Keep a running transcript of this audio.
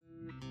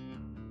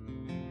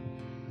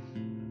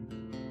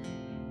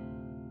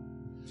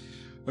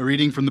A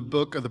reading from the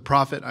book of the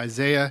prophet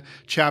Isaiah,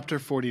 chapter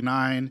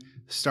 49,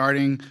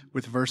 starting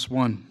with verse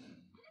 1.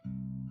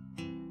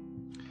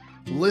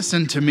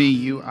 Listen to me,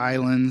 you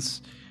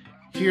islands.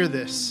 Hear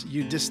this,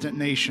 you distant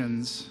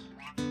nations.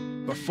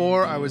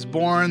 Before I was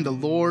born, the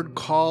Lord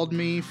called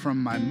me.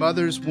 From my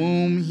mother's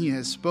womb, he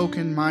has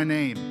spoken my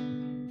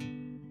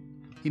name.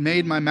 He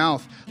made my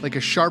mouth like a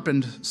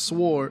sharpened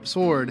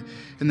sword.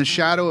 In the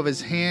shadow of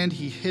his hand,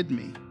 he hid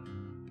me.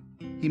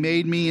 He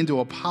made me into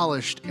a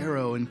polished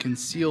arrow and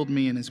concealed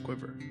me in his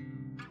quiver.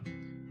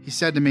 He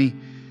said to me,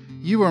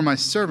 "You are my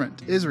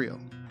servant, Israel,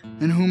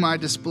 in whom I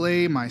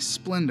display my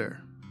splendor."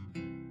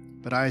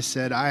 But I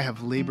said, "I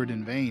have labored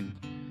in vain.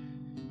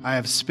 I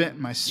have spent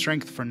my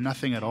strength for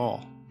nothing at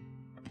all.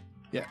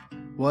 Yet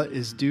what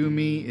is due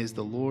me is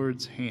the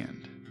Lord's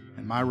hand,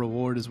 and my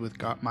reward is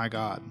with my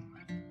God."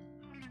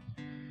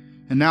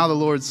 And now the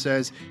Lord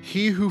says,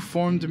 "He who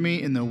formed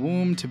me in the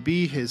womb to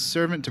be his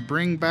servant, to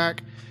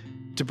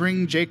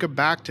bring Jacob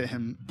back to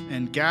him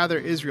and gather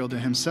Israel to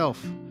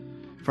himself.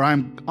 For I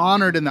am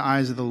honored in the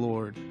eyes of the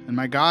Lord, and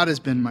my God has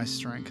been my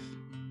strength."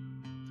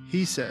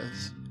 He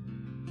says,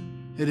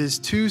 "It is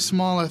too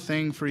small a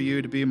thing for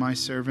you to be my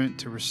servant,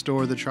 to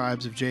restore the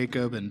tribes of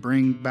Jacob and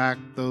bring back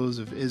those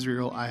of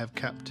Israel I have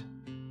kept.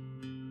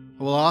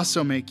 I will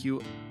also make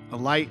you a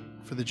light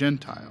for the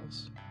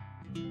Gentiles,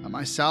 that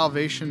my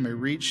salvation may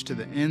reach to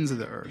the ends of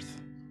the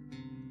earth."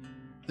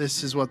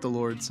 This is what the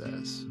Lord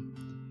says,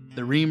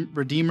 the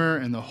Redeemer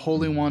and the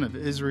Holy One of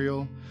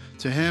Israel,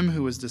 to him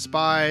who was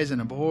despised and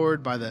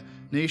abhorred by the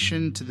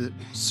nation, to the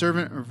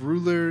servant of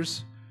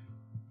rulers: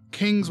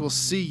 "Kings will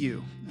see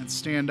you and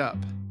stand up.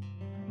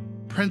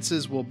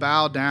 Princes will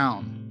bow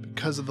down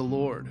because of the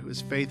Lord who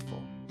is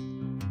faithful,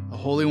 the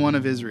Holy One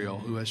of Israel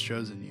who has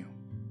chosen you."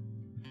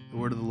 The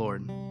word of the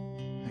Lord.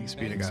 Thanks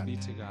be to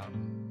God.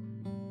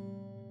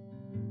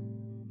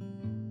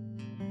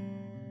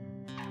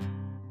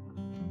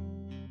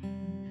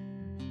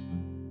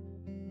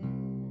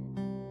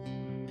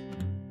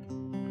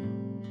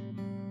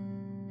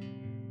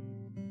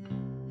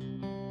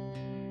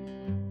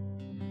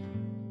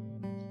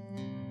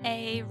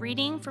 A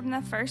reading from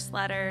the first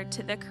letter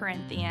to the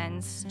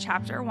Corinthians,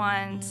 chapter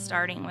 1,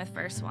 starting with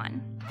verse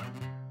 1.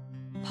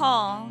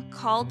 Paul,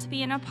 called to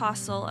be an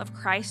apostle of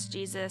Christ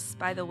Jesus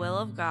by the will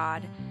of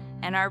God,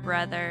 and our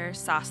brother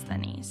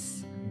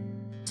Sosthenes,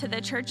 to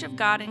the church of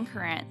God in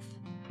Corinth,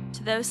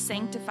 to those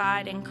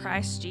sanctified in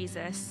Christ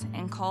Jesus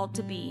and called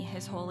to be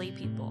his holy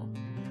people,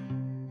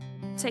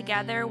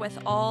 together with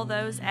all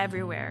those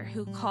everywhere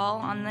who call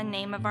on the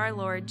name of our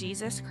Lord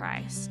Jesus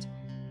Christ,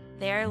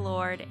 their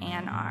Lord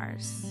and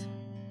ours.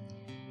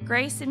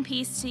 Grace and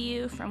peace to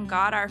you from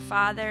God our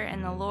Father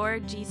and the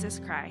Lord Jesus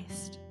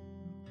Christ.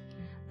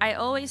 I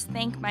always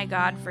thank my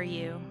God for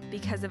you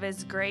because of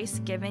his grace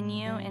given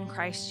you in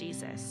Christ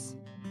Jesus.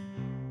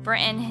 For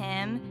in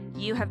him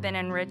you have been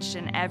enriched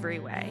in every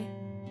way,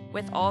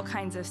 with all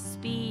kinds of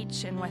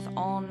speech and with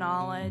all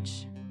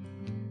knowledge,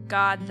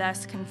 God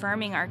thus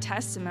confirming our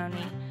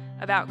testimony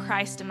about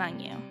Christ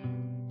among you.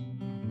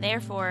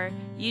 Therefore,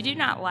 you do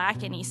not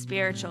lack any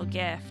spiritual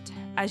gift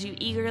as you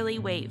eagerly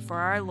wait for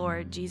our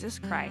Lord Jesus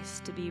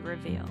Christ to be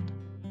revealed.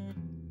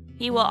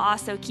 He will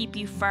also keep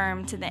you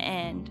firm to the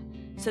end,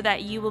 so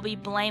that you will be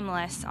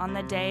blameless on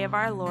the day of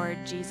our Lord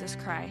Jesus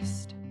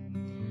Christ.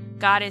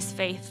 God is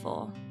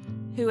faithful,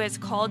 who has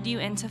called you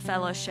into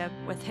fellowship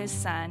with his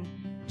Son,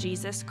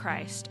 Jesus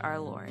Christ our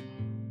Lord.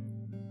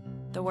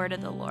 The word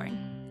of the Lord.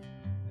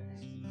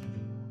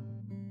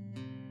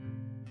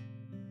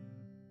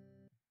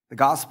 The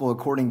Gospel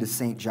according to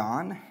St.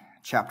 John,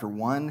 chapter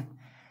 1,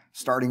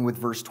 starting with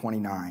verse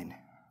 29.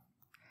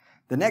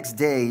 The next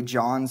day,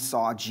 John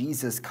saw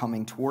Jesus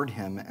coming toward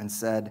him and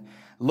said,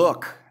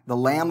 "Look, the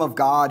Lamb of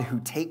God who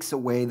takes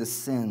away the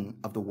sin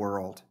of the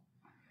world.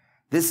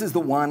 This is the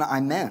one I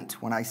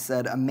meant when I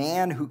said, 'A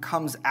man who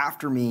comes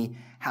after me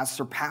has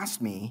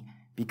surpassed me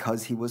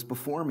because he was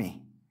before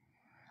me.'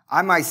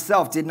 I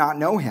myself did not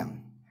know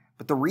him,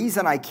 but the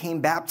reason I came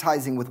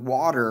baptizing with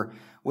water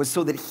was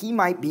so that he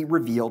might be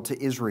revealed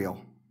to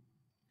Israel."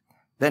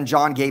 Then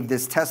John gave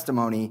this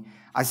testimony,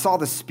 "I saw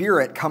the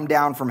Spirit come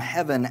down from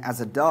heaven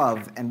as a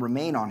dove and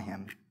remain on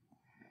him.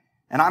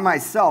 And I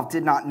myself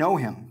did not know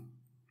him,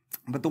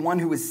 but the one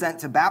who was sent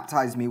to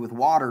baptize me with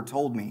water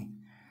told me,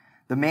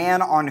 'The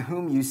man on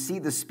whom you see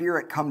the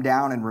Spirit come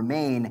down and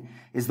remain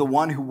is the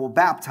one who will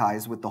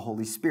baptize with the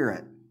Holy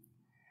Spirit.'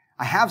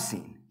 I have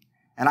seen,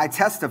 and I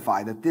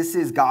testify that this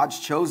is God's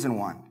chosen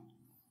one."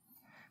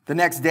 The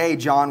next day,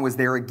 John was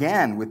there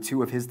again with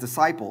two of his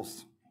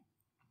disciples.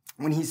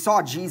 When he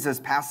saw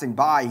Jesus passing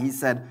by, he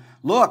said,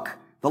 "Look,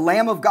 the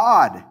Lamb of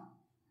God."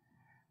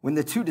 When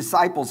the two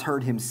disciples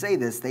heard him say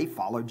this, they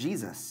followed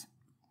Jesus.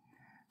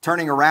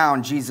 Turning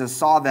around, Jesus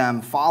saw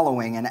them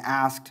following and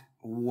asked,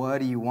 "What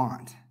do you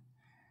want?"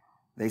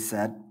 They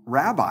said,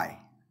 "Rabbi,"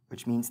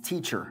 which means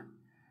teacher,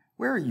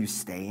 "where are you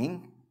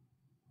staying?"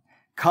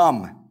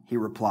 "Come," he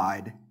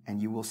replied,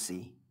 "and you will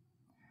see."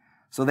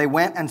 So they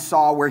went and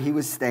saw where he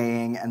was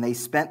staying, and they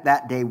spent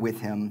that day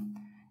with him.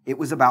 It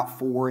was about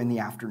 4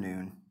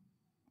 p.m.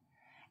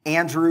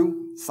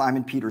 Andrew,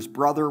 Simon Peter's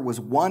brother, was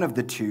one of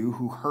the two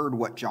who heard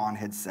what John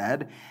had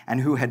said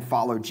and who had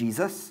followed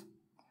Jesus.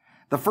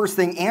 The first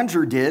thing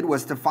Andrew did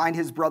was to find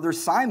his brother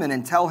Simon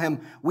and tell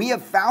him, "We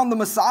have found the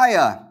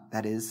Messiah,"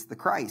 that is, the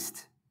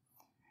Christ.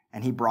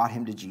 And he brought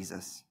him to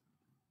Jesus.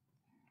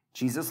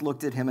 Jesus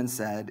looked at him and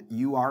said,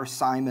 "You are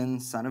Simon,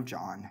 son of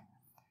John.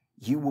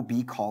 You will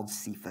be called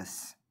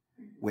Cephas,"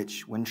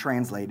 which, when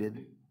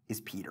translated,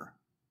 is Peter.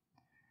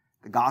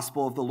 The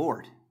gospel of the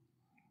Lord.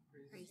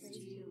 Praise to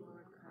you,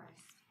 Lord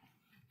Christ.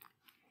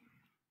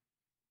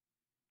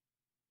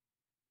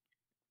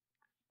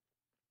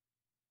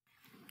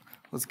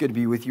 Well, it's good to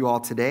be with you all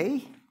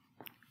today.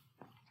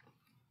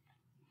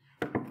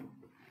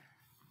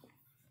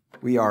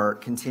 We are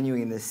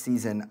continuing this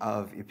season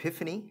of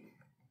Epiphany,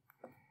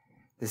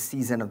 this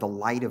season of the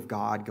light of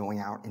God going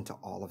out into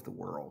all of the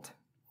world.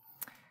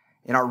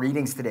 In our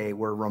readings today,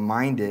 we're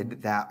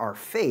reminded that our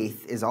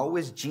faith is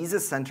always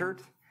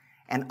Jesus-centered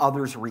and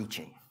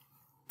others-reaching.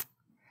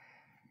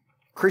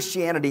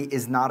 Christianity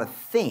is not a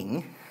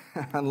thing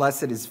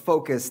unless it is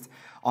focused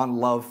on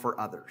love for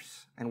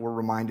others, and we're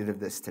reminded of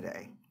this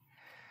today.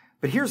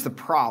 But here's the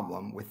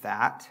problem with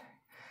that.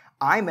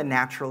 I'm a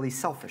naturally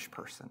selfish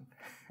person,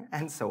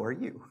 and so are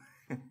you.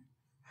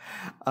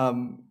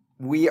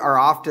 We are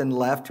often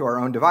left to our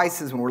own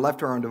devices. When we're left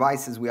to our own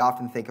devices, we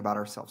often think about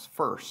ourselves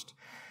first.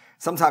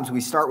 Sometimes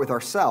we start with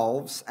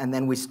ourselves, and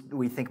then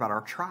we think about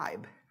our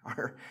tribe,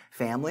 our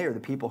family, or the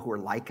people who are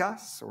like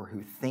us or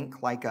who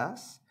think like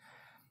us.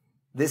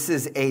 This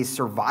is a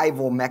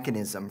survival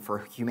mechanism for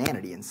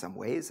humanity in some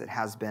ways. It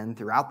has been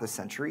throughout the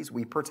centuries.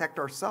 We protect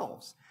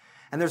ourselves.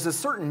 And there's a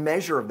certain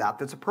measure of that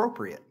that's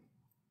appropriate.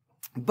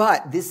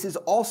 But this is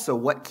also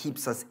what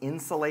keeps us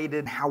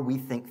insulated, how we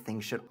think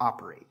things should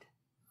operate.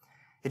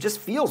 It just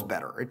feels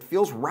better. It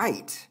feels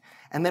right.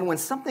 And then when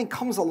something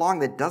comes along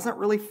that doesn't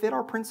really fit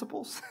our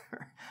principles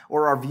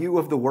or our view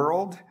of the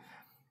world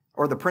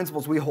or the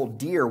principles we hold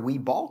dear, we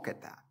balk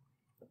at that.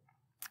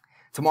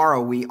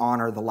 Tomorrow we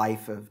honor the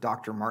life of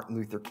Dr. Martin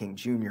Luther King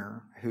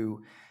Jr.,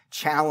 who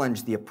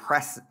challenged the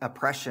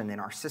oppression in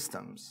our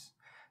systems,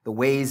 the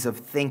ways of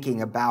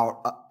thinking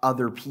about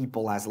other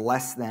people as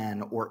less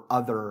than or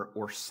other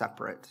or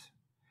separate.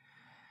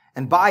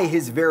 And by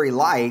his very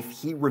life,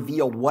 he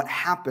revealed what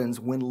happens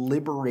when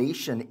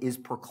liberation is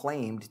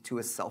proclaimed to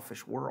a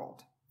selfish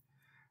world.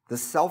 The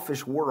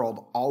selfish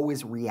world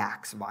always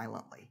reacts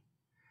violently.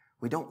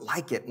 We don't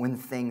like it when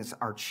things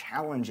are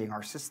challenging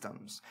our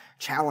systems,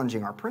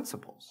 challenging our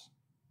principles.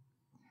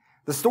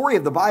 The story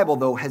of the Bible,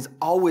 though, has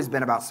always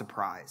been about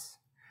surprise.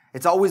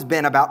 It's always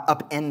been about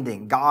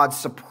upending, God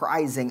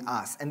surprising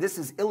us. And this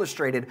is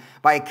illustrated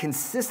by a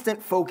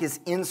consistent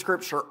focus in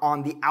Scripture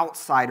on the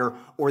outsider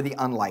or the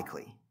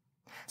unlikely.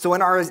 So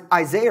in our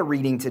Isaiah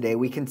reading today,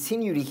 we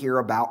continue to hear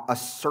about a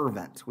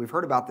servant. We've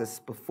heard about this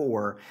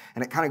before,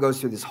 and it kind of goes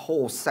through this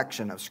whole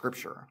section of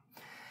Scripture.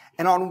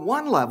 And on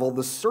one level,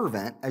 the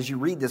servant, as you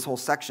read this whole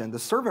section, the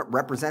servant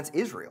represents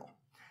Israel.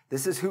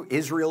 This is who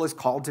Israel is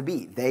called to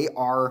be. They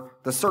are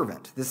the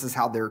servant. This is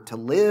how they're to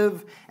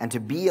live and to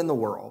be in the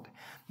world.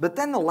 But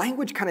then the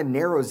language kind of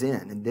narrows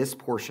in this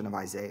portion of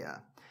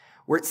Isaiah,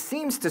 where it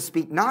seems to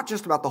speak not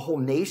just about the whole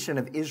nation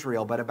of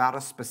Israel, but about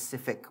a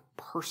specific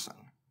person.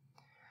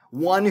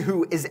 One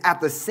who is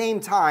at the same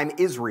time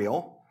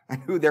Israel,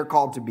 and who they're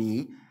called to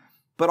be,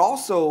 but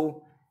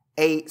also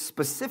a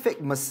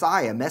specific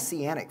Messiah,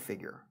 messianic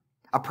figure,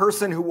 a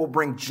person who will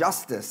bring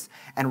justice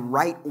and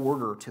right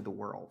order to the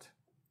world.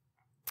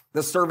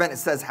 The servant, it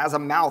says, has a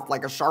mouth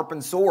like a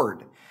sharpened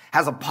sword,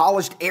 has a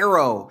polished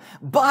arrow.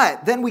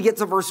 But then we get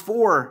to verse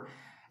 4,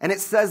 and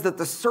it says that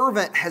the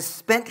servant has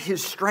spent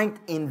his strength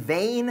in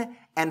vain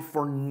and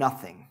for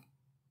nothing.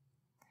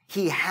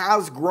 He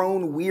has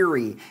grown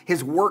weary.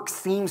 His work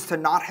seems to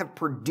not have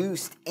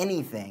produced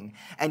anything.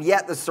 And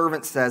yet the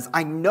servant says,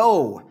 I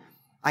know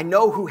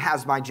who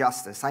has my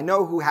justice. I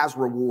know who has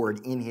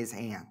reward in his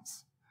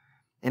hands.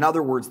 In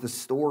other words, the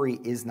story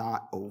is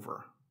not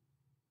over.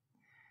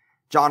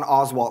 John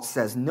Oswalt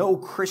says, no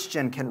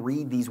Christian can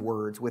read these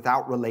words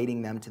without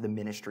relating them to the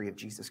ministry of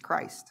Jesus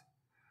Christ.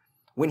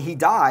 When he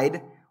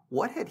died,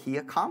 what had he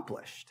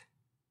accomplished?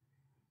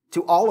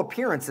 To all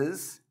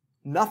appearances,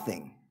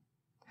 nothing.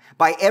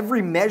 By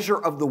every measure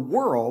of the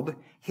world,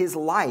 his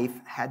life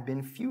had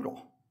been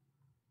futile.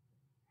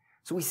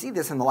 So we see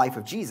this in the life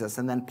of Jesus,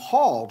 and then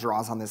Paul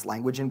draws on this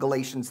language in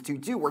Galatians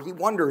 2:2, where he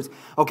wonders,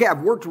 okay,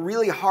 I've worked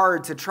really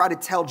hard to try to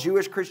tell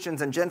Jewish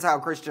Christians and Gentile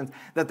Christians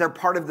that they're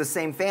part of the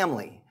same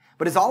family.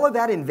 But is all of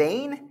that in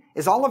vain?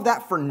 Is all of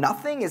that for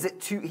nothing? Is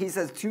it he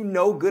says, to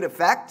no good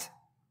effect?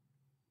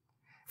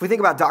 If we think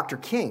about Dr.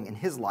 King and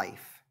his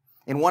life,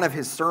 in one of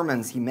his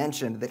sermons, he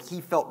mentioned that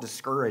he felt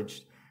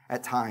discouraged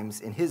at times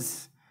in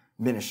his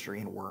ministry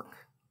and work.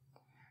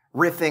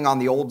 Riffing on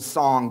the old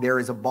song, There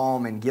is a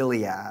Balm in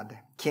Gilead,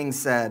 King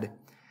said,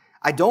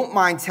 I don't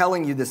mind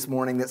telling you this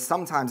morning that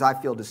sometimes I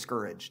feel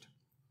discouraged.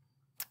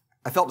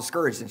 I felt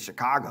discouraged in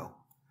Chicago.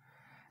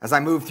 As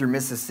I move through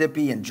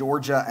Mississippi and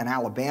Georgia and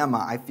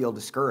Alabama, I feel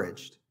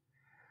discouraged.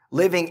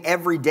 Living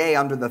every day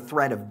under the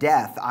threat of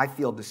death, I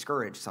feel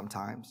discouraged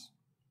sometimes.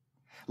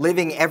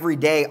 living every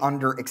day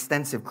under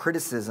extensive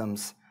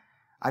criticisms,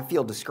 I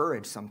feel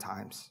discouraged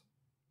sometimes.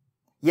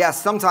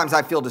 Yes, sometimes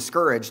I feel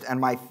discouraged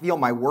and I feel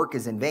my work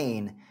is in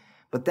vain,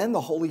 but then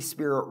the Holy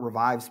Spirit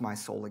revives my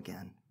soul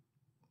again.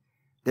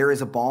 There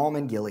is a balm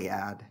in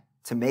Gilead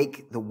to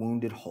make the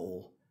wounded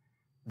whole.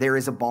 There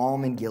is a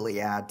balm in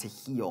Gilead to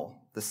heal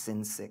the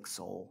sin-sick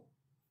soul.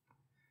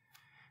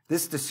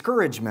 This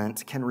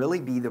discouragement can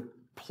really be the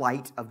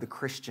plight of the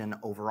Christian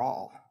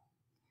overall.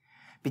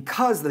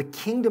 Because the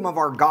kingdom of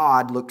our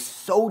God looks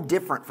so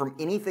different from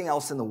anything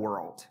else in the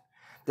world,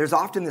 there's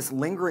often this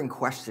lingering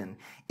question,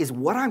 is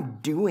what I'm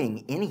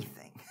doing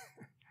anything?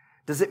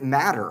 Does it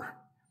matter?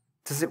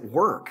 Does it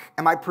work?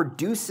 Am I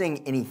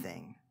producing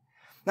anything?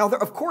 Now,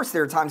 of course,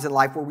 there are times in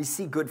life where we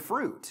see good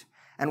fruit,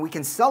 and we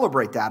can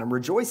celebrate that and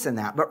rejoice in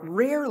that, but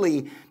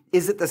rarely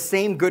is it the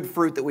same good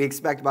fruit that we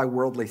expect by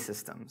worldly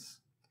systems.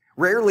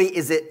 Rarely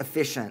is it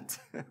efficient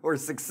or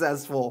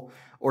successful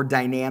or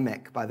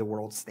dynamic by the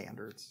world's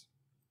standards.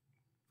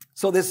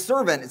 So this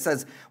servant, it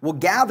says, will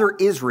gather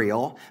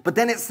Israel, but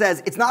then it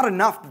says it's not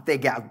enough that they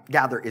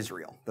gather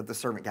Israel, that the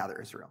servant gather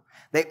Israel.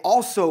 They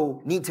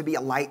also need to be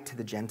a light to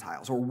the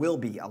Gentiles, or will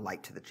be a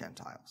light to the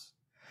Gentiles.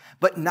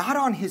 But not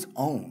on his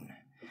own.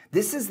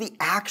 This is the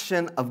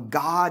action of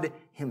God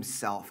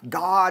himself,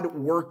 God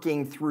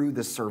working through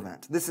the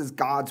servant. This is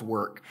God's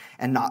work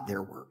and not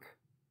their work.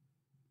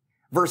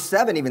 Verse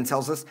 7 even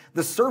tells us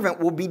the servant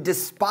will be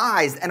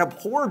despised and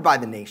abhorred by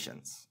the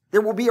nations. There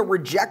will be a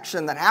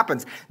rejection that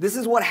happens. This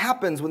is what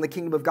happens when the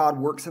kingdom of God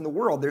works in the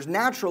world. There's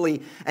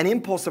naturally an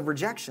impulse of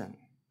rejection.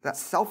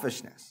 That's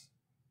selfishness.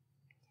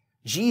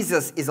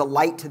 Jesus is a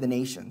light to the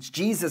nations.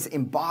 Jesus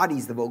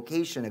embodies the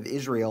vocation of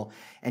Israel,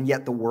 and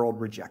yet the world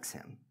rejects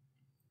him.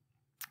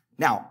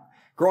 Now,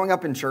 growing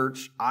up in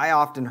church, I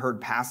often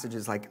heard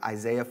passages like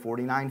Isaiah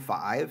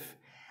 49:5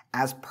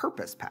 as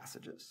purpose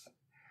passages.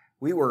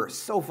 We were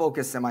so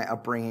focused in my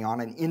upbringing on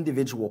an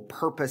individual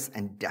purpose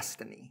and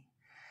destiny.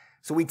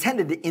 So we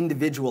tended to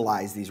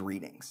individualize these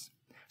readings.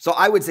 So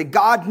I would say,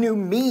 God knew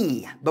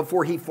me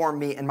before he formed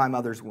me in my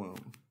mother's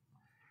womb.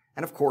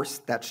 And of course,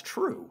 that's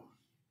true.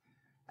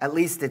 At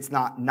least it's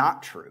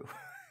not true.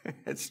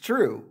 It's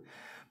true.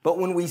 But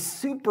when we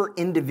super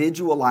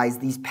individualize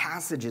these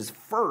passages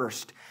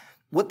first,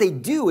 what they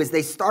do is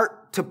they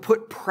start to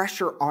put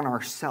pressure on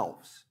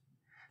ourselves.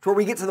 To where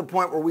we get to the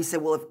point where we say,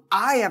 well, if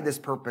I have this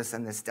purpose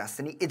and this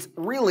destiny, it's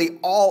really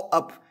all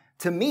up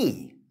to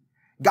me.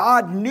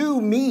 God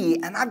knew me,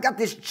 and I've got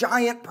this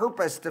giant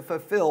purpose to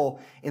fulfill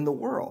in the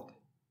world.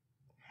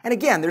 And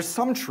again, there's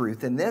some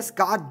truth in this.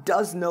 God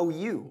does know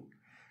you.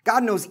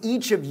 God knows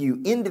each of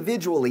you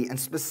individually and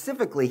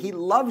specifically. He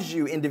loves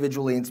you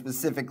individually and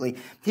specifically.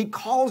 He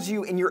calls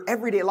you in your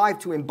everyday life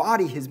to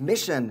embody his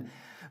mission.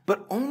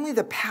 But only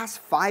the past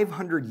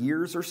 500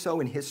 years or so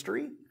in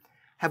history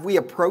have we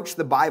approached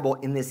the Bible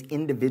in this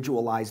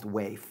individualized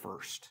way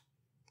first,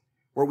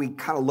 where we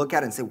kind of look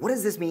at it and say, what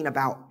does this mean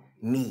about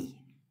me?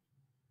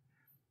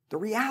 The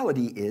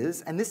reality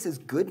is, and this is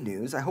good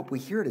news, I hope we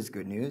hear it as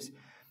good news,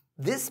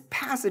 this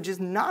passage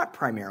is not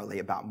primarily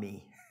about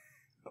me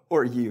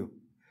or you.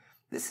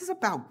 This is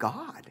about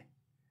God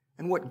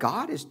and what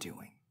God is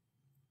doing.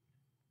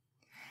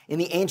 In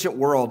the ancient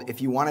world, if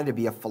you wanted to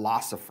be a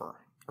philosopher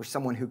or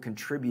someone who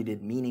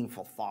contributed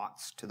meaningful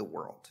thoughts to the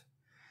world,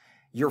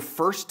 your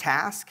first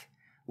task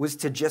was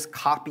to just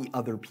copy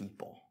other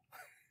people.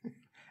 It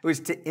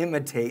was to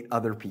imitate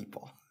other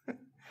people.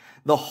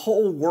 The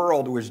whole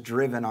world was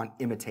driven on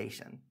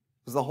imitation.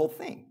 It was the whole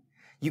thing.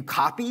 You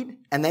copied,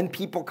 and then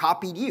people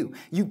copied you.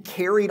 You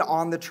carried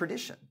on the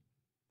tradition.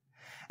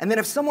 And then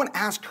if someone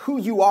asked who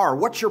you are,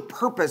 what's your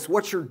purpose,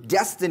 what's your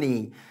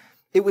destiny,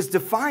 it was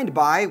defined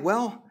by,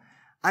 well,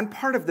 I'm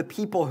part of the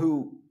people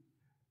who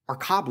are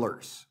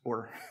cobblers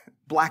or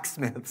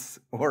blacksmiths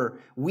or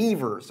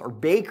weavers or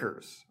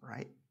bakers,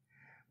 right?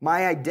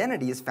 My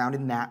identity is found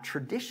in that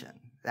tradition,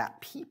 that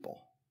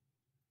people.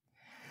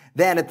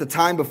 Then at the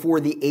time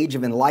before the Age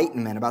of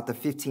Enlightenment, about the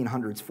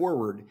 1500s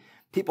forward,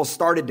 people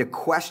started to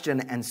question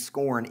and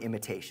scorn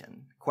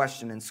imitation,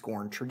 question and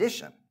scorn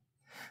tradition.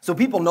 So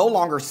people no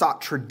longer sought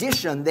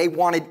tradition, they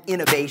wanted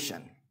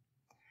innovation.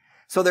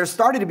 So there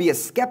started to be a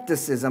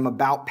skepticism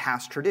about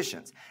past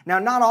traditions. Now,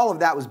 not all of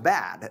that was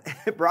bad.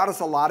 It brought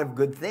us a lot of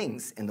good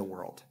things in the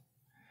world.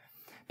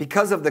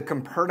 Because of the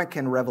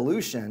Copernican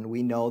revolution,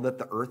 we know that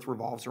the earth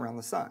revolves around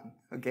the sun.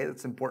 Okay,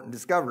 that's an important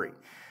discovery.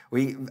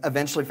 We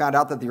eventually found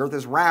out that the earth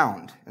is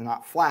round and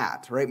not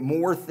flat, right?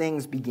 More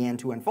things began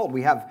to unfold.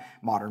 We have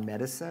modern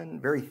medicine,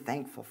 very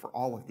thankful for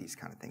all of these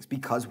kind of things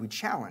because we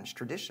challenge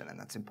tradition, and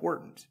that's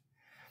important.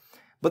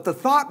 But the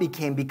thought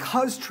became,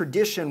 because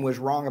tradition was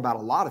wrong about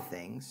a lot of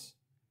things,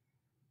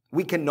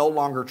 we can no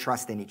longer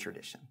trust any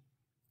tradition.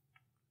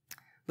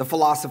 The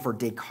philosopher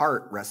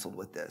Descartes wrestled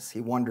with this. He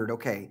wondered,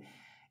 okay,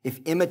 if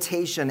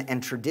imitation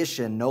and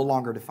tradition no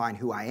longer define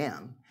who I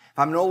am, if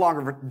I'm no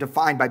longer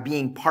defined by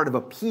being part of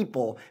a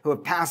people who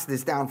have passed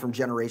this down from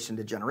generation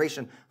to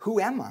generation, who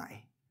am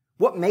I?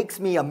 What makes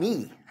me a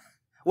me?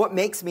 What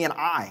makes me an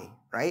I,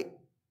 right?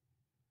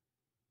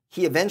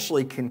 He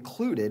eventually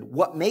concluded,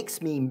 what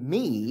makes me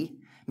me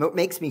What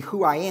makes me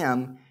who I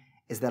am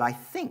is that I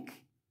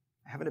think.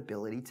 I have an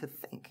ability to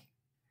think.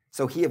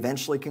 So he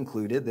eventually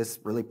concluded this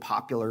really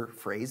popular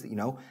phrase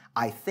that,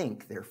 I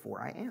think,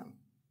 therefore I am.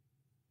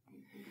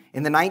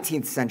 In the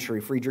 19th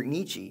century, Friedrich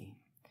Nietzsche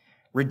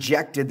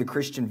rejected the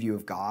Christian view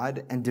of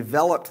God and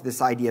developed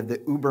this idea of the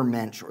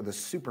Übermensch, or the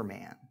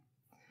Superman.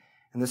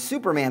 And the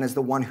Superman is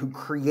the one who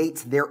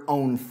creates their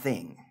own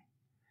thing.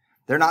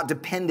 They're not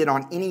dependent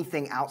on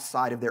anything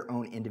outside of their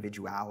own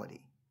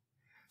individuality.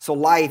 So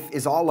life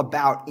is all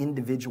about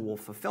individual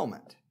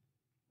fulfillment.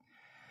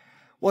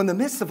 Well, in the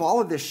midst of all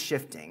of this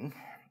shifting,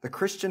 the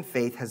Christian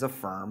faith has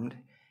affirmed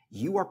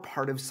you are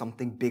part of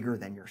something bigger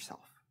than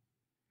yourself.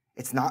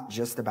 It's not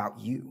just about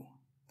you.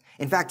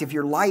 In fact, if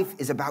your life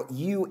is about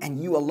you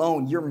and you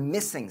alone, you're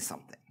missing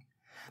something.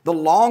 The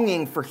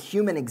longing for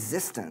human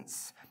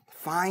existence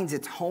finds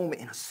its home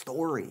in a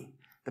story,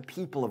 the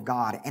people of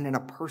God, and in a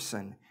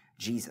person,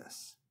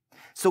 Jesus.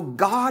 So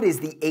God is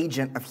the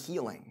agent of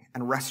healing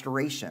and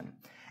restoration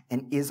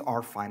and is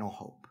our final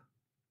hope.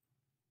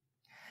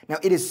 Now,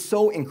 it is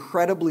so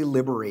incredibly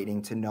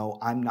liberating to know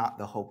I'm not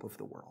the hope of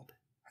the world.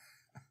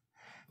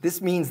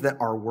 This means that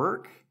our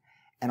work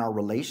and our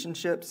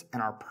relationships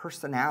and our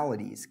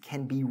personalities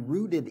can be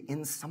rooted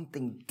in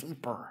something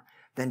deeper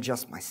than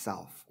just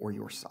myself or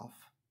yourself.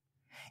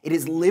 It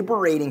is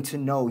liberating to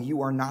know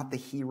you are not the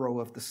hero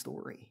of the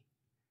story.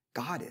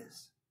 God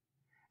is.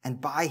 And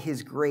by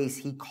his grace,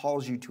 he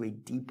calls you to a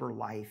deeper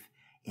life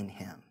in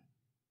him.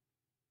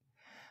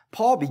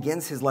 Paul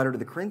begins his letter to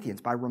the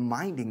Corinthians by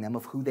reminding them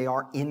of who they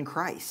are in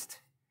Christ.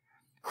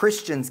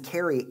 Christians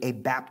carry a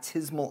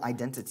baptismal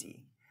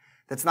identity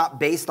that's not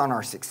based on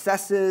our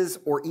successes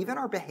or even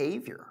our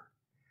behavior,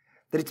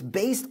 that it's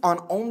based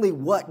on only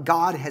what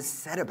God has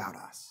said about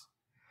us.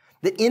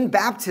 That in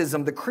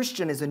baptism, the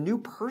Christian is a new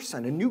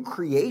person, a new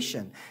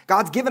creation.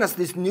 God's given us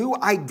this new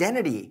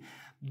identity,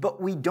 but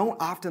we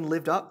don't often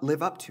live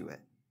up to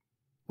it.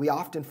 We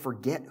often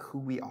forget who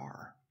we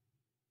are.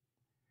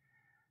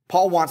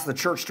 Paul wants the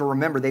church to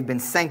remember they've been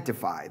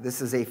sanctified. This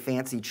is a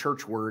fancy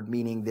church word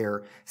meaning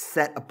they're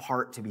set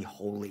apart to be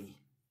holy.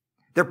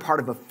 They're part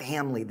of a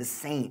family, the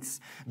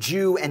saints,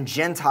 Jew and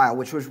Gentile,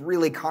 which was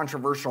really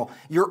controversial.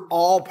 You're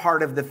all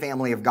part of the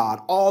family of God,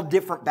 all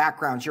different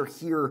backgrounds. You're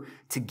here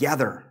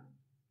together.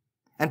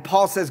 And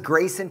Paul says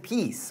grace and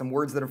peace, some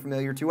words that are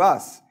familiar to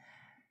us,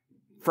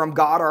 from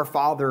God our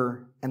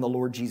Father and the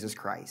Lord Jesus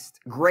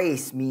Christ.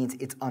 Grace means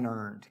it's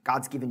unearned.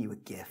 God's given you a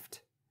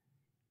gift.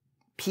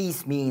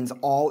 Peace means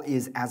all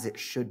is as it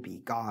should be,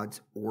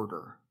 God's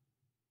order.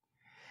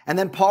 And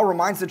then Paul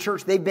reminds the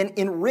church they've been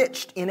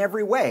enriched in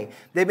every way.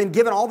 They've been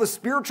given all the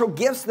spiritual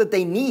gifts that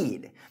they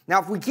need.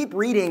 Now, if we keep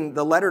reading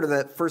the letter to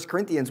the 1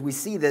 Corinthians, we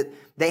see that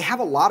they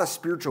have a lot of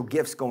spiritual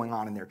gifts going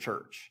on in their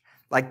church.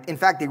 In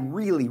fact, they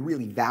really,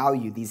 really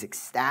value these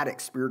ecstatic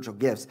spiritual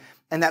gifts,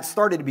 and that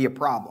started to be a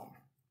problem.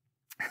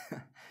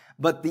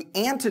 But the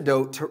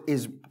antidote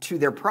to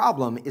their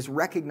problem is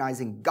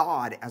recognizing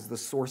God as the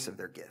source of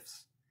their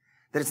gifts.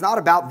 That it's not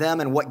about them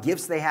and what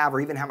gifts they have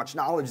or even how much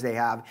knowledge they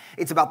have.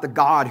 It's about the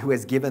God who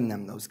has given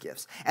them those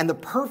gifts. And the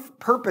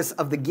purpose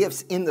of the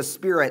gifts in the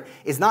Spirit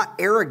is not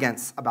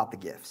arrogance about the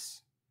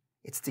gifts.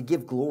 It's to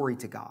give glory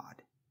to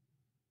God.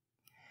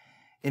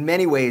 In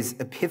many ways,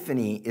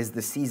 Epiphany is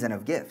the season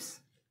of gifts.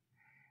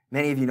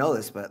 Many of you know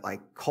this, but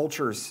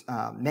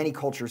many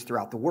cultures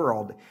throughout the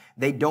world,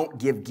 they don't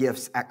give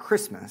gifts at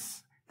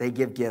Christmas. They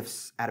give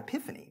gifts at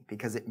Epiphany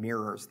because it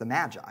mirrors the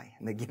Magi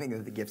and the giving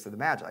of the gifts of the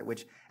Magi,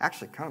 which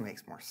actually kind of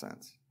makes more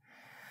sense.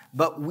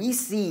 But we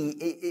see,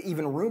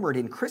 even rumored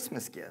in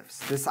Christmas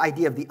gifts, this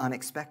idea of the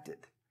unexpected.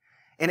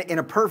 In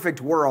a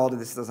perfect world,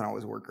 this doesn't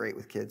always work great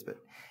with kids, but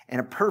in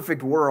a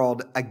perfect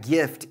world, a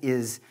gift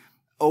is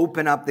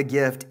open up the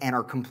gift and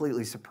are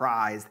completely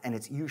surprised, and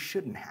it's you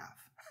shouldn't have.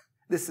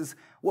 This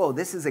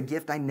is a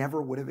gift I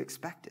never would have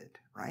expected,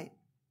 right?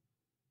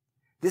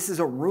 This is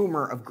a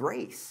rumor of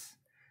grace.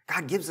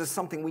 God gives us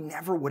something we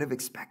never would have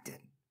expected.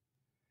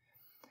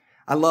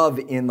 I love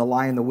in The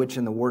Lion, the Witch,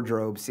 and the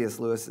Wardrobe, C.S.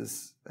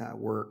 Lewis's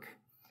work,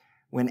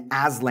 when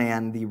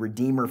Aslan, the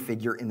Redeemer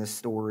figure in the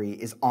story,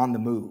 is on the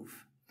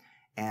move.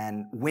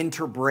 And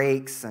winter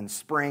breaks and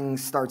spring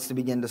starts to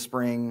begin to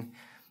spring.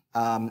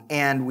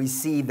 And we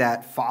see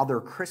that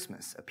Father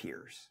Christmas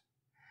appears,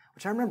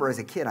 which I remember as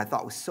a kid I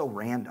thought was so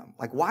random.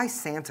 Like, why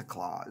Santa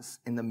Claus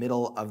in the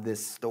middle of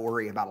this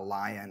story about a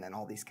lion and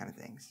all these kind of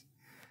things?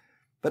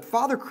 But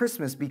Father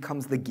Christmas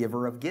becomes the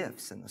giver of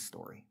gifts in the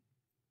story.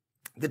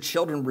 The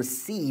children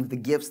receive the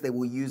gifts they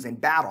will use in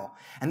battle.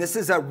 And this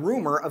is a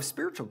rumor of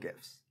spiritual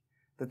gifts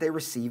that they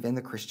receive in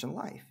the Christian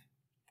life.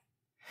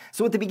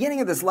 So at the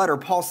beginning of this letter,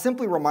 Paul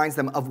simply reminds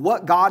them of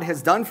what God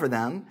has done for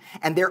them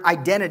and their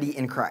identity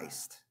in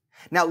Christ.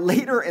 Now,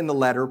 later in the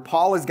letter,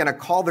 Paul is going to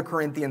call the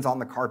Corinthians on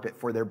the carpet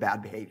for their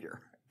bad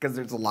behavior, because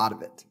there's a lot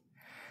of it.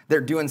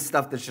 They're doing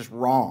stuff that's just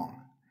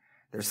wrong.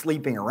 They're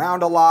sleeping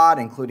around a lot,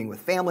 including with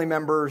family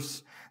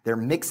members. They're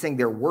mixing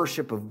their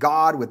worship of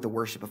God with the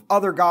worship of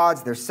other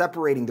gods. They're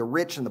separating the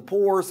rich and the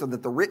poor so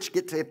that the rich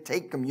get to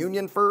take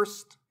communion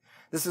first.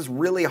 This is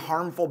really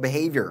harmful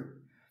behavior.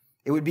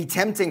 It would be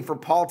tempting for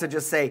Paul to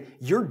just say,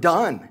 you're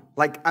done.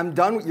 Like, I'm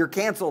done. You're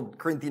canceled,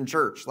 Corinthian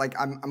church. Like,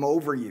 I'm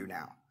over you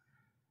now.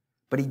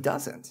 But he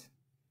doesn't.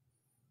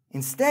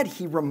 Instead,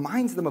 he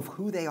reminds them of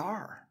who they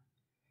are.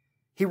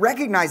 He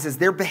recognizes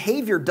their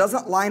behavior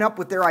doesn't line up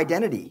with their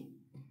identity.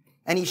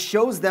 And he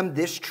shows them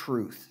this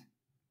truth.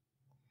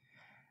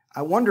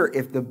 I wonder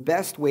if the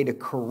best way to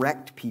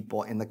correct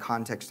people in the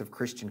context of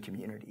Christian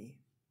community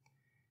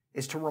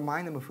is to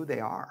remind them of who they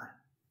are,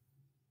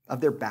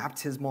 of their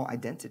baptismal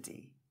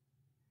identity.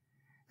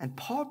 And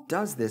Paul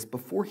does this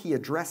before he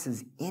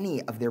addresses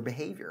any of their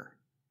behavior.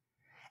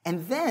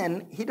 And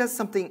then he does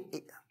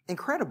something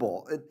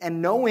incredible.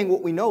 And knowing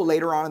what we know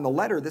later on in the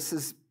letter, this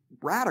is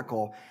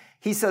radical.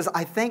 He says,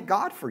 I thank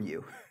God for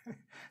you.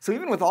 So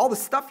even with all the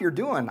stuff you're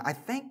doing, I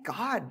thank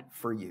God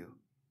for you.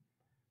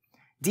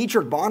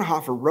 Dietrich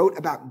Bonhoeffer wrote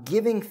about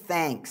giving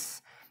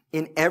thanks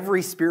in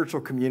every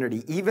spiritual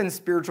community, even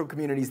spiritual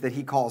communities that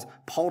he calls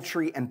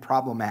paltry and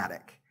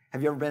problematic.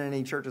 Have you ever been in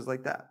any churches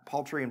like that?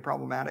 Paltry and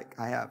problematic?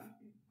 I have.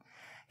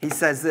 He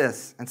says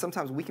this, and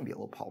sometimes we can be a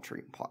little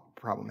paltry and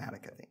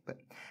problematic, I think, but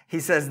he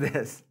says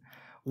this,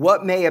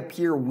 what may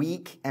appear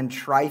weak and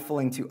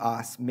trifling to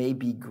us may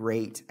be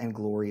great and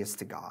glorious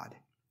to God.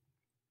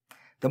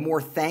 The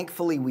more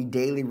thankfully we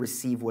daily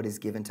receive what is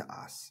given to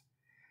us,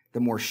 the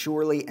more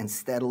surely and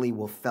steadily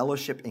will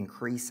fellowship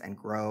increase and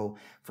grow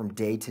from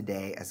day to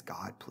day as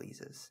God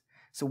pleases.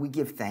 So we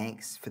give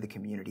thanks for the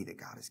community that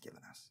God has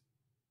given us.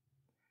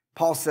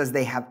 Paul says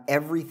they have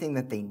everything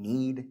that they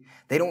need.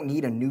 They don't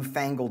need a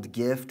newfangled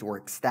gift or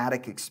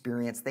ecstatic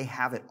experience. They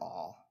have it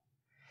all.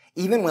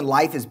 Even when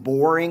life is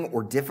boring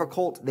or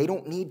difficult, they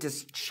don't need to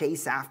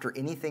chase after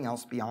anything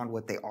else beyond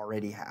what they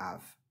already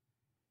have.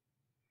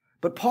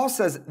 But Paul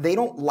says they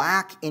don't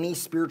lack any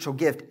spiritual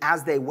gift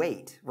as they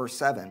wait, verse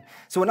 7.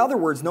 So in other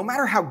words, no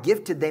matter how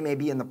gifted they may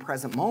be in the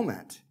present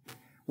moment,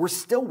 we're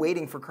still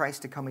waiting for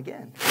Christ to come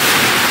again.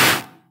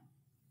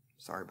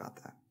 Sorry about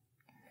that.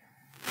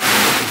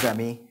 Is that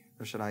me?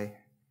 Or should I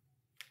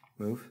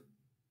move?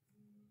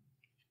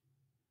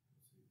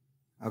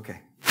 Okay.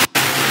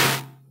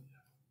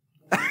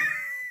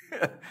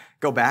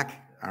 Go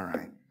back? All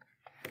right.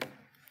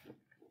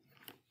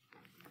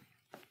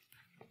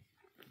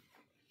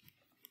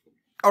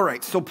 All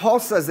right, so Paul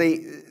says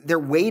they're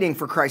waiting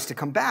for Christ to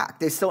come back.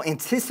 They still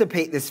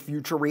anticipate this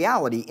future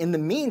reality. In the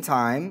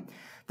meantime,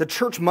 the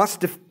church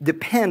must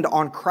depend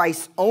on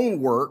Christ's own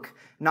work,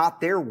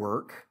 not their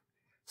work,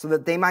 so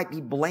that they might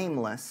be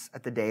blameless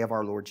at the day of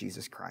our Lord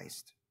Jesus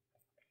Christ.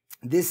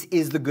 This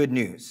is the good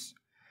news.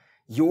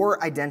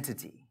 Your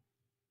identity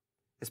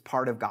is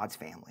part of God's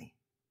family.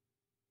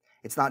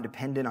 It's not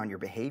dependent on your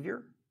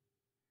behavior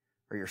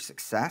or your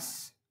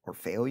success or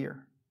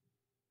failure.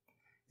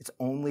 It's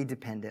only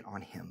dependent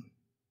on Him.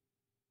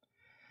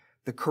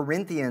 The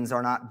Corinthians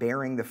are not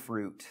bearing the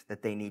fruit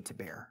that they need to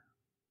bear.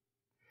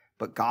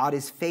 But God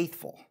is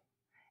faithful,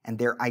 and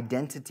their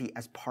identity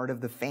as part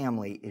of the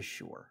family is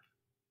sure.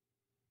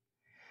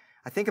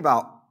 I think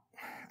about,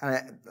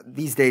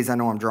 these days I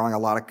know I'm drawing a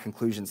lot of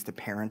conclusions to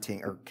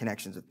parenting or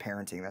connections with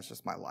parenting. That's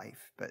just my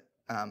life. But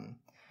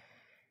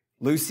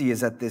Lucy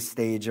is at this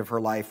stage of her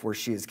life where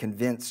she is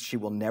convinced she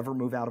will never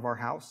move out of our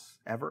house,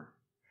 ever.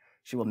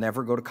 She will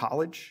never go to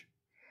college.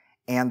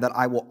 And that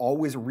I will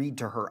always read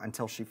to her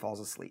until she falls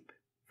asleep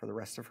for the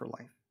rest of her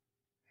life.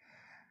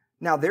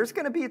 Now, there's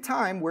going to be a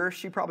time where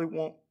she probably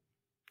won't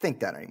think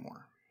that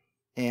anymore.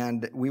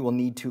 And we will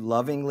need to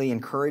lovingly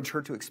encourage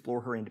her to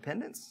explore her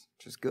independence,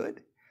 which is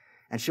good.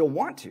 And she'll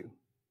want to.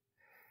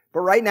 But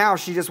right now,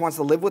 she just wants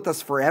to live with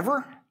us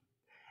forever.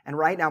 And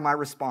right now, my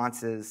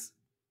response is,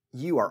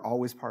 you are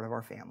always part of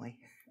our family.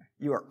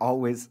 You are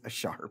always a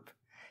Sharp.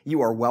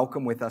 You are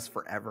welcome with us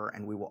forever,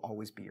 and we will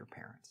always be your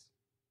parents.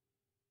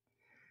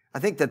 I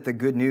think that the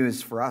good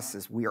news for us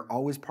is we are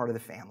always part of the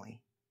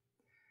family.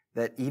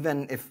 That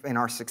even if in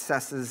our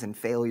successes and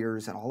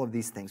failures and all of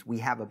these things, we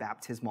have a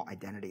baptismal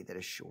identity that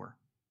is sure.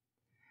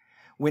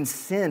 When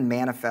sin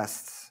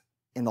manifests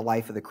in the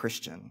life of the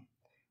Christian,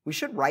 we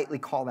should rightly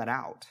call that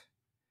out.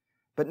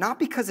 But not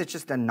because it's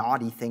just a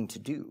naughty thing to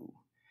do,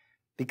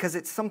 because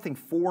it's something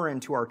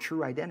foreign to our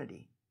true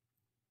identity.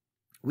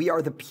 We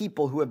are the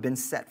people who have been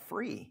set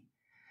free.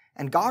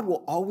 And God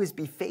will always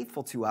be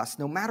faithful to us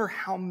no matter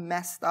how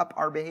messed up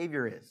our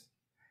behavior is.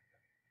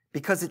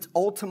 Because it's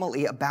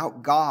ultimately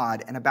about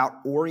God and about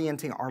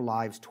orienting our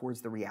lives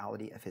towards the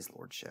reality of His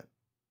Lordship.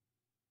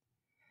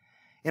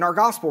 In our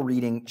gospel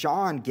reading,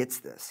 John gets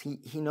this.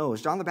 He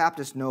knows, John the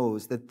Baptist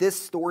knows that this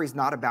story is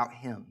not about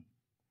him.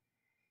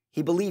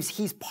 He believes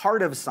he's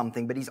part of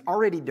something, but he's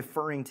already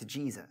deferring to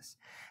Jesus.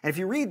 And if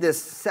you read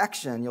this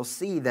section, you'll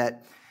see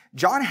that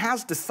John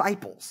has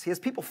disciples. He has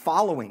people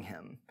following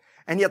him.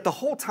 And yet the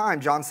whole time,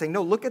 John's saying,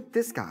 no, look at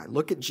this guy.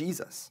 Look at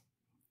Jesus.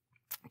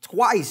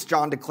 Twice,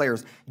 John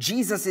declares,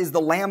 Jesus is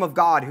the Lamb of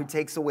God who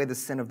takes away the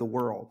sin of the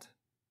world.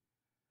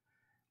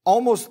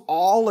 Almost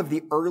all of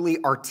the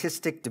early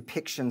artistic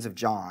depictions of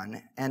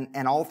John,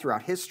 and all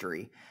throughout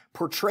history,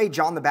 portray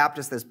John the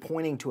Baptist as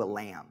pointing to a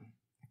lamb.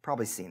 You've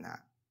probably seen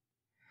that.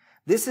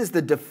 This is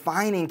the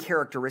defining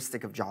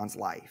characteristic of John's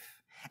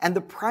life. and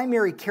the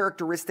primary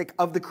characteristic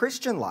of the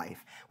Christian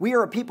life. We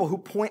are a people who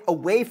point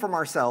away from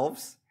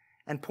ourselves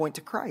and point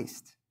to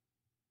Christ.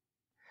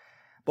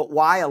 But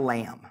why a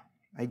lamb?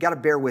 Now, you got to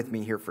bear with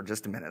me here for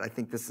just a minute. I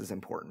think this is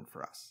important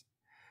for us.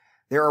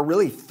 There are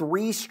really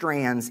 3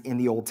 strands in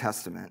the Old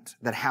Testament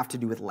that have to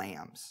do with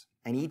lambs,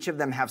 and each of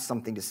them have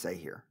something to say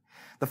here.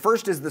 The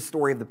first is the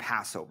story of the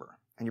Passover.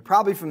 And you're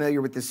probably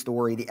familiar with this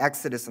story, the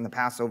Exodus and the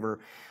Passover.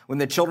 When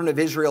the children of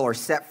Israel are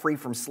set free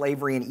from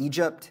slavery in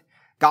Egypt,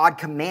 God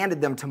commanded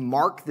them to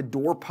mark the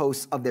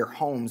doorposts of their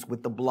homes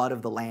with the blood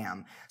of the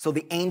lamb. So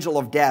the angel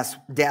of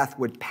death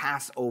would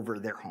pass over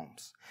their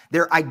homes.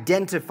 They're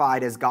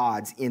identified as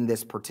God's in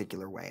this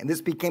particular way. And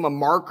this became a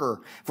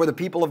marker for the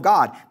people of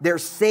God. They're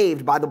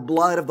saved by the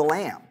blood of the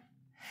lamb.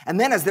 And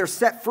then as they're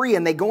set free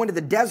and they go into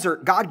the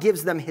desert, God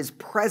gives them his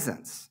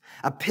presence,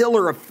 a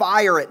pillar of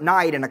fire at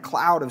night and a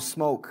cloud of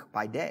smoke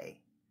by day.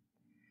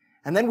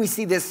 And then we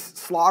see this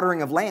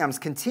slaughtering of lambs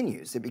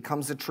continues. It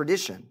becomes a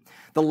tradition.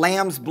 The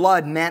lamb's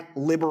blood meant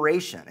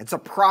liberation. It's a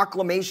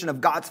proclamation of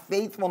God's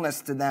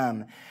faithfulness to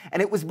them.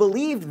 And it was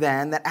believed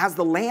then that as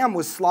the lamb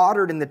was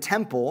slaughtered in the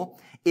temple,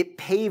 it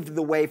paved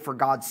the way for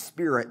God's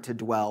Spirit to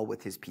dwell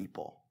with his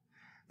people.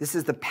 This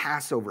is the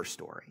Passover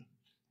story.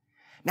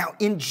 Now,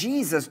 in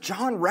Jesus,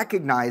 John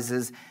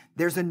recognizes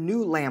there's a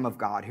new Lamb of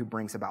God who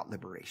brings about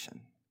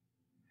liberation.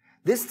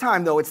 This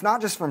time, though, it's not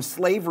just from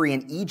slavery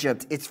in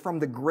Egypt, it's from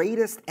the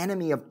greatest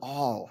enemy of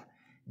all,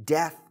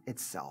 death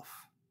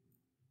itself.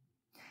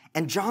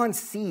 And John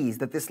sees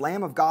that this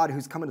Lamb of God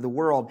who's come into the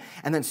world,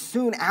 and then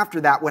soon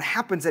after that, what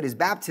happens at his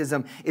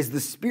baptism is the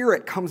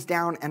Spirit comes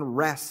down and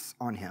rests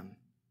on him.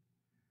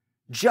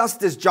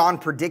 Just as John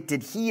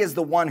predicted, he is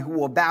the one who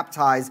will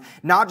baptize,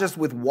 not just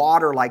with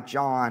water like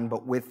John,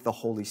 but with the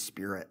Holy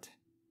Spirit.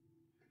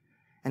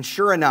 And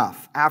sure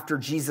enough, after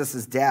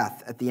Jesus'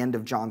 death at the end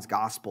of John's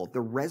gospel,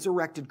 the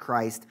resurrected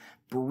Christ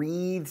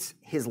breathes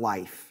his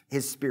life,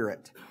 his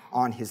Spirit,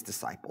 on his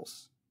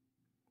disciples.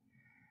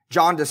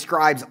 John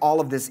describes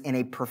all of this in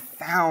a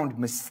profound,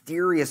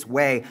 mysterious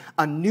way.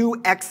 A new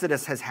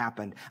Exodus has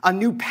happened. A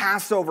new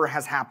Passover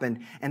has happened.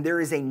 And there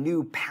is a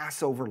new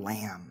Passover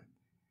lamb.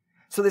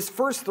 So this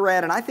first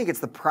thread, and I think it's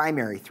the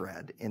primary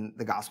thread in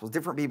the Gospels.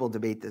 Different people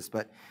debate this,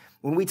 but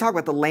when we talk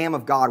about the Lamb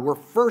of God, we're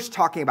first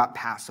talking about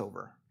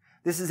Passover.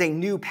 This is a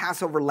new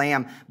Passover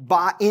lamb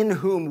in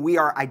whom we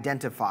are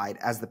identified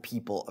as the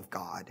people of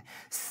God.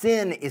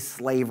 Sin is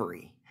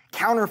slavery.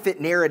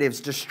 Counterfeit narratives,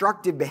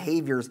 destructive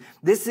behaviors.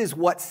 This is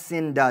what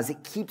sin does.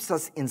 It keeps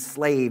us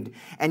enslaved.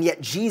 And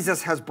yet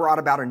Jesus has brought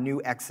about a new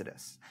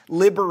Exodus.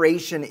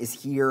 Liberation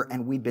is here,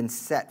 and we've been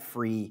set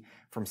free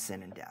from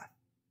sin and death.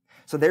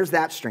 So there's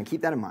that string.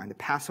 Keep that in mind, the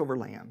Passover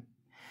lamb.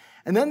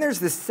 And then there's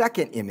the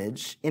second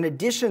image. In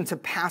addition to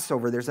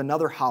Passover, there's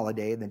another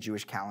holiday in the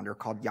Jewish calendar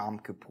called Yom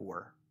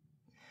Kippur.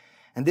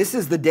 And this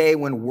is the day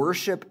when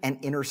worship and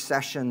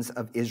intercessions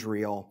of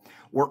Israel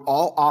were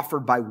all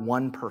offered by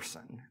one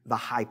person, the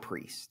high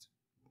priest.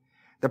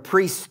 The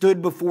priest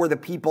stood before the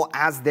people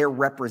as their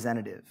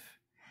representative.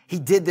 He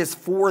did this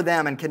for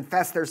them and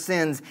confessed their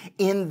sins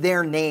in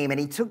their name. And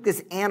he took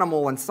this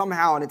animal and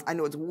somehow, and I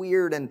know it's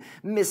weird and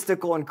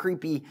mystical and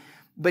creepy,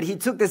 but he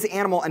took this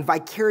animal and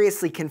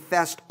vicariously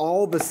confessed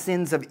all the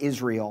sins of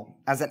Israel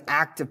as an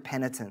act of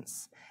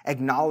penitence,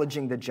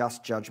 acknowledging the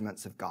just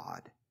judgments of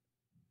God.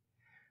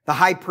 The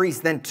high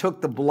priest then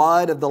took the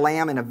blood of the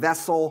lamb in a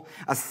vessel,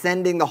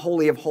 ascending the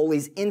Holy of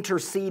Holies,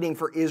 interceding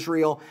for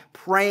Israel,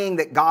 praying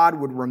that God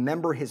would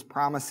remember his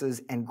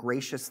promises and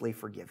graciously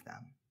forgive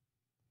them.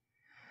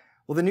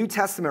 Well, the New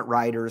Testament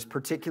writers,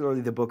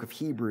 particularly the book of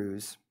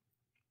Hebrews,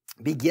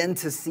 begin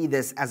to see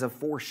this as a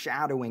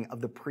foreshadowing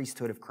of the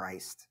priesthood of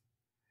Christ.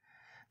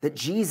 That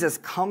Jesus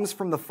comes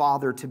from the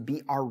Father to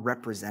be our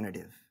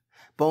representative,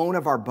 bone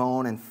of our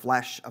bone and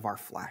flesh of our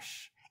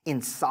flesh,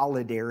 in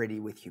solidarity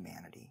with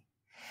humanity.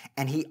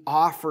 And he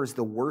offers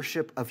the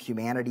worship of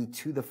humanity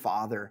to the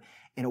Father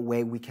in a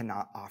way we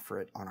cannot offer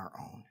it on our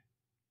own.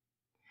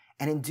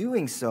 And in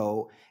doing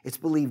so, it's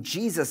believed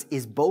Jesus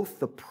is both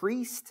the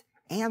priest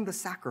and the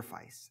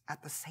sacrifice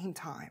at the same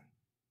time.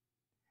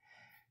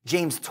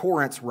 James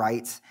Torrance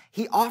writes,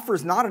 he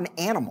offers not an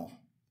animal,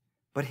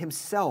 but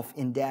himself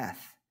in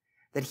death,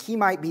 that he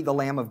might be the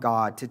Lamb of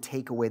God to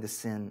take away the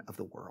sin of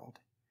the world,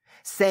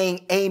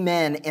 saying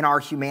amen in our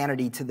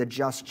humanity to the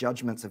just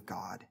judgments of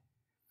God.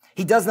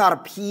 He does not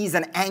appease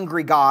an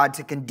angry God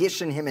to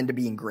condition him into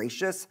being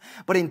gracious,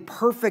 but in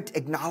perfect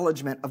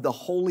acknowledgement of the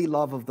holy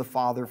love of the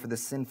Father for the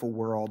sinful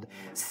world,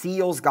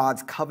 seals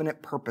God's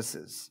covenant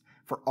purposes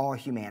for all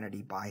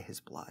humanity by his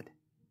blood.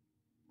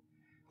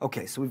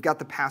 Okay, so we've got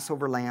the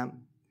Passover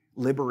lamb,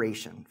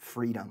 liberation,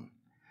 freedom.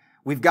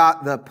 We've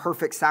got the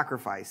perfect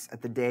sacrifice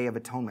at the Day of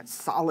Atonement,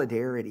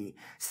 solidarity,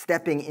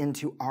 stepping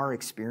into our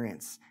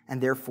experience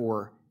and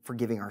therefore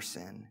forgiving our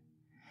sin.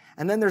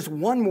 And then there's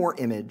one more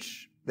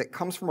image that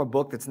comes from a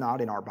book that's not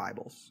in our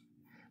Bibles.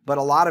 But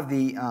a lot of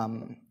the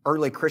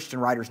early Christian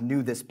writers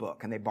knew this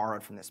book and they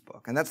borrowed from this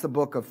book. And that's the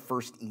book of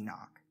 1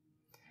 Enoch.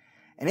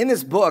 And in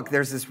this book,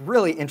 there's this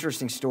really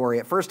interesting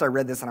story. At first I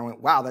read this and I went,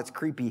 wow, that's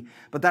creepy.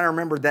 But then I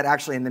remembered that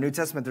actually in the New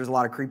Testament, there's a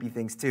lot of creepy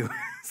things too.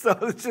 So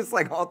it's just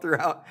like all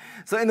throughout.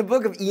 So in the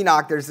book of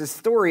Enoch, there's this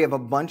story of a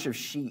bunch of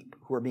sheep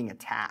who are being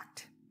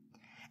attacked.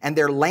 And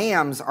their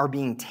lambs are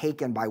being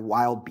taken by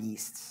wild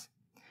beasts.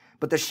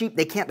 But the sheep,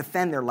 they can't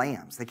defend their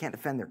lambs. They can't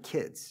defend their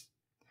kids.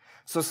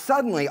 So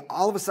suddenly,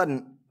 all of a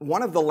sudden,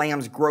 one of the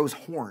lambs grows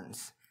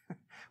horns,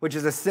 which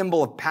is a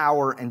symbol of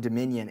power and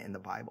dominion in the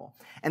Bible.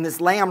 And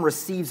this lamb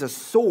receives a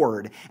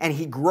sword, and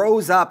he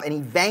grows up, and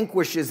he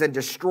vanquishes and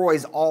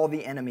destroys all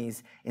the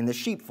enemies in the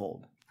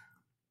sheepfold.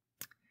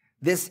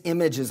 This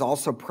image is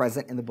also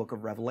present in the book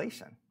of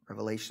Revelation,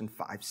 Revelation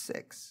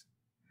 5:6.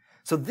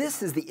 So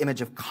this is the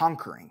image of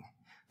conquering,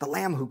 the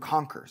lamb who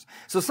conquers.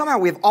 So somehow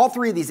we have all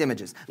three of these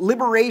images: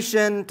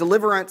 liberation,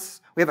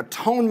 deliverance, we have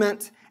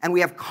atonement, and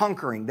we have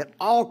conquering, that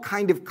all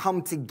kind of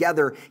come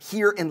together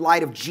here in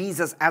light of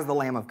Jesus as the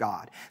Lamb of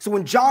God. So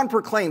when John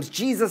proclaims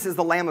Jesus is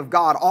the Lamb of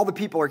God, all the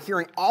people are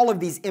hearing all of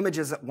these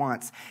images at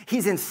once.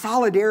 He's in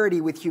solidarity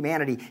with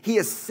humanity. He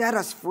has set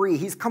us free.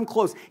 He's come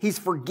close. He's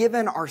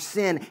forgiven our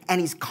sin, and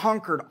he's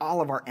conquered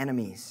all of our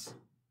enemies.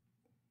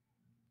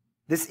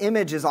 This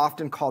image is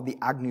often called the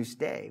Agnus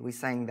Dei. We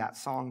sang that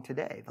song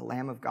today, the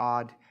Lamb of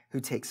God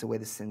who takes away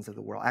the sins of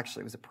the world.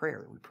 Actually, it was a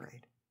prayer that we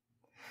prayed.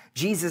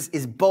 Jesus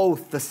is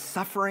both the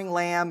suffering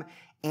lamb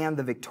and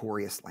the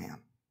victorious lamb.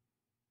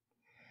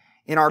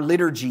 In our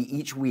liturgy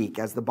each week,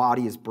 as the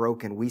body is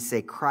broken, we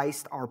say,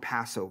 Christ, our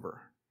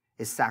Passover,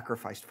 is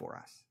sacrificed for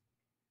us.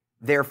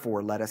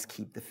 Therefore, let us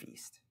keep the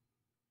feast.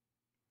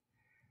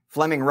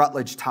 Fleming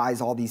Rutledge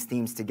ties all these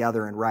themes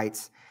together and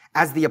writes,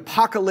 as the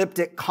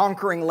apocalyptic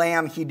conquering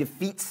lamb, he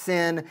defeats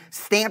sin,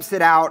 stamps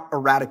it out,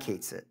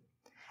 eradicates it.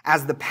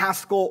 As the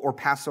Paschal or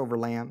Passover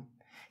lamb,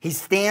 he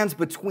stands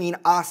between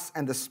us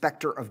and the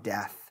specter of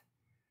death.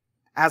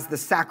 As the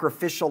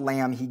sacrificial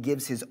lamb, he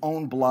gives his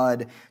own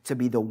blood to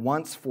be the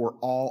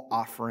once-for-all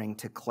offering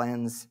to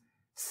cleanse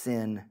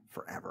sin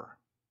forever.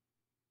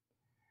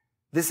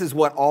 This is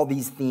what all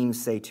these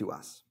themes say to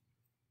us.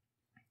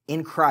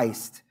 In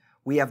Christ,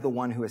 we have the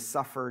one who has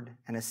suffered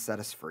and has set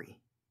us free.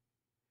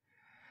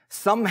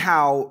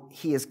 Somehow,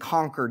 he has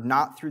conquered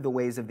not through the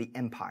ways of the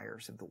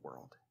empires of the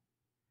world,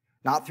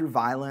 not through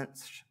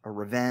violence or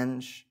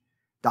revenge,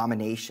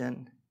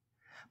 domination,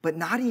 but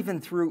not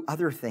even through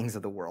other things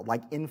of the world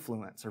like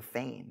influence or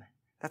fame.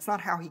 That's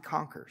not how he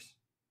conquers,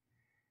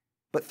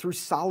 but through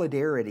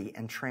solidarity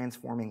and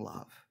transforming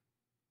love.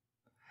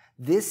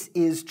 This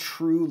is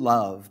true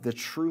love, the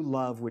true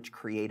love which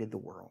created the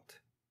world.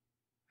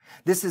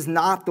 This is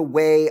not the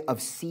way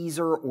of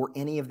Caesar or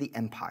any of the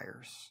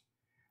empires.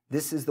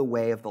 This is the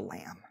way of the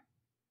Lamb.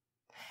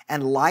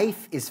 And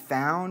life is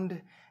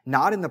found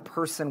not in the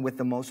person with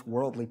the most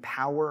worldly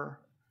power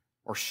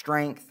or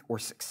strength or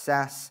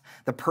success,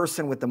 the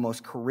person with the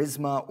most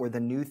charisma or the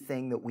new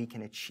thing that we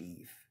can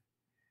achieve.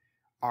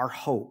 Our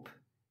hope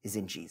is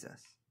in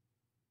Jesus.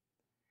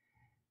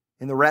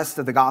 In the rest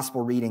of the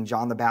gospel reading,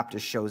 John the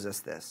Baptist shows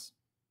us this.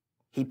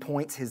 He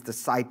points his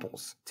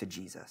disciples to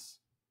Jesus.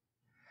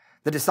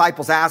 The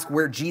disciples ask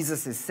where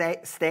Jesus is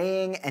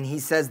staying, and he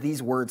says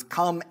these words,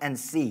 come and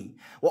see.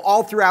 Well,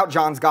 all throughout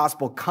John's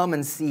gospel, come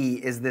and see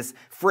is this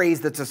phrase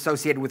that's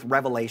associated with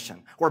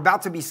revelation. We're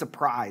about to be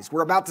surprised.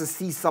 We're about to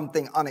see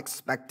something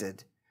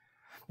unexpected.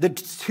 The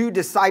two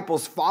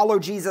disciples follow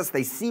Jesus.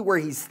 They see where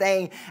he's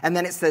staying, and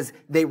then it says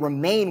they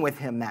remain with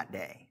him that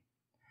day.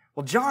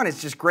 Well, John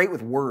is just great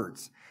with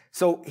words.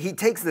 So he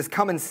takes this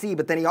come and see,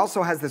 but then he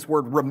also has this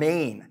word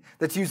remain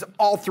that's used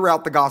all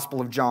throughout the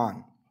Gospel of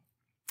John.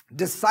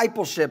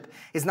 Discipleship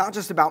is not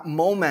just about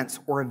moments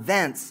or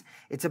events,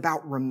 it's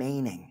about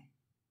remaining.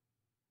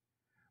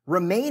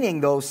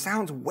 Remaining, though,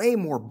 sounds way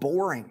more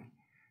boring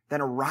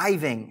than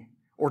arriving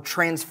or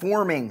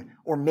transforming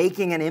or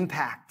making an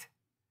impact.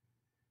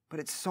 But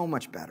it's so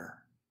much better.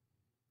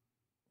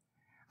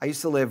 I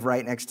used to live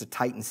right next to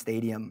Titan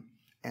Stadium,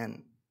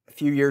 and a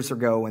few years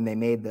ago when they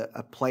made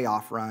a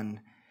playoff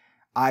run,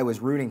 I was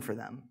rooting for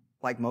them,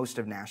 like most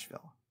of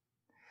Nashville.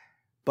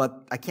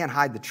 But I can't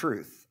hide the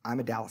truth. I'm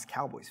a Dallas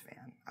Cowboys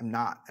fan. I'm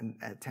not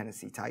a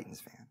Tennessee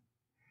Titans fan.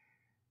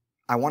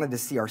 I wanted to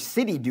see our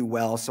city do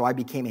well, so I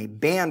became a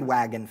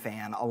bandwagon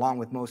fan along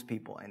with most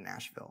people in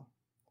Nashville.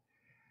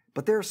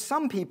 But there are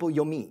some people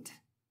you'll meet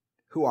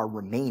who are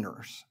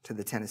remainers to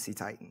the Tennessee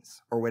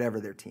Titans or whatever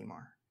their team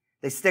are.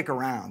 They stick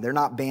around. They're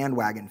not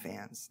bandwagon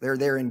fans. They're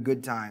there in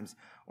good times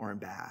or in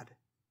bad.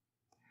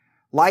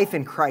 Life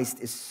in Christ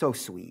is so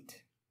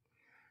sweet,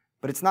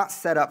 but it's not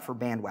set up for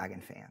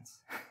bandwagon fans.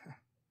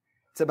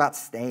 It's about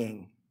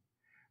staying,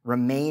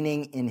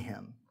 remaining in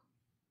him.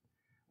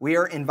 We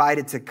are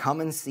invited to come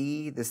and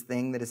see this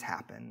thing that has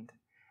happened,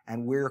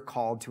 and we're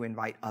called to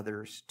invite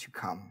others to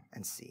come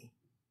and see.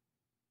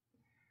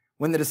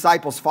 When the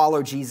disciples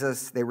follow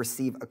Jesus, they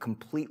receive a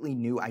completely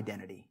new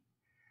identity.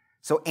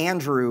 So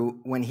Andrew,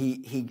 when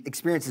he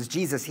experiences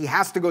Jesus, he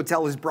has to go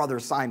tell his brother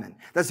Simon.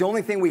 That's the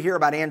only thing we hear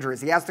about Andrew is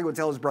he has to go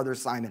tell his brother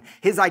Simon.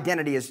 His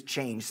identity has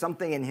changed.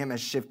 Something in him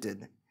has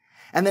shifted.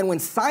 And then when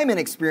Simon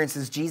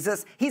experiences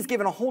Jesus, he's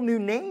given a whole new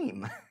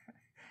name.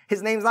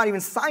 His name's not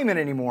even Simon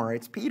anymore,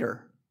 it's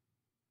Peter.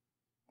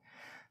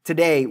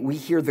 Today, we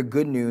hear the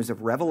good news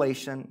of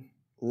revelation,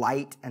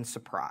 light, and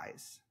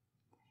surprise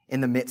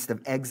in the midst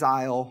of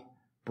exile,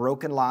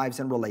 broken lives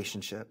and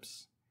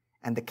relationships,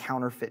 and the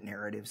counterfeit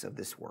narratives of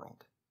this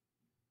world.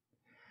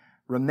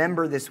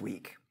 Remember this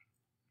week,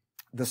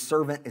 the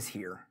servant is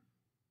here,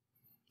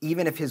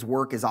 even if his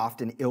work is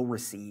often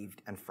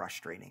ill-received and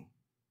frustrating.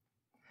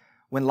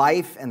 When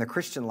life and the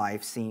Christian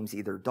life seems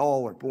either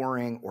dull or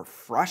boring or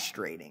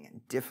frustrating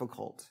and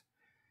difficult,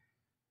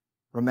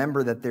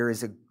 remember that there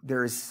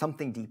is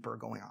something deeper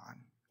going on,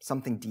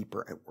 something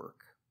deeper at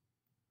work.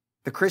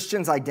 The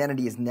Christian's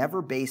identity is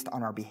never based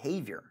on our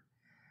behavior,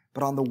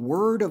 but on the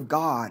Word of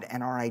God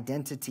and our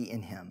identity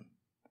in Him.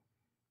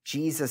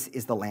 Jesus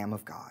is the Lamb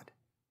of God.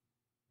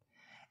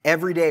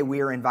 Every day we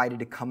are invited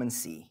to come and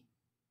see,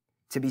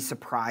 to be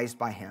surprised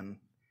by Him,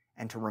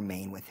 and to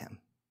remain with Him.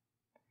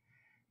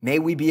 May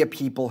we be a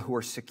people who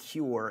are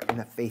secure in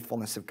the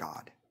faithfulness of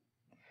God,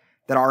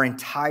 that our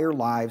entire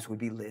lives would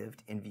be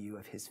lived in view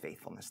of His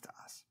faithfulness to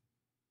us.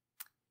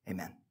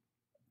 Amen.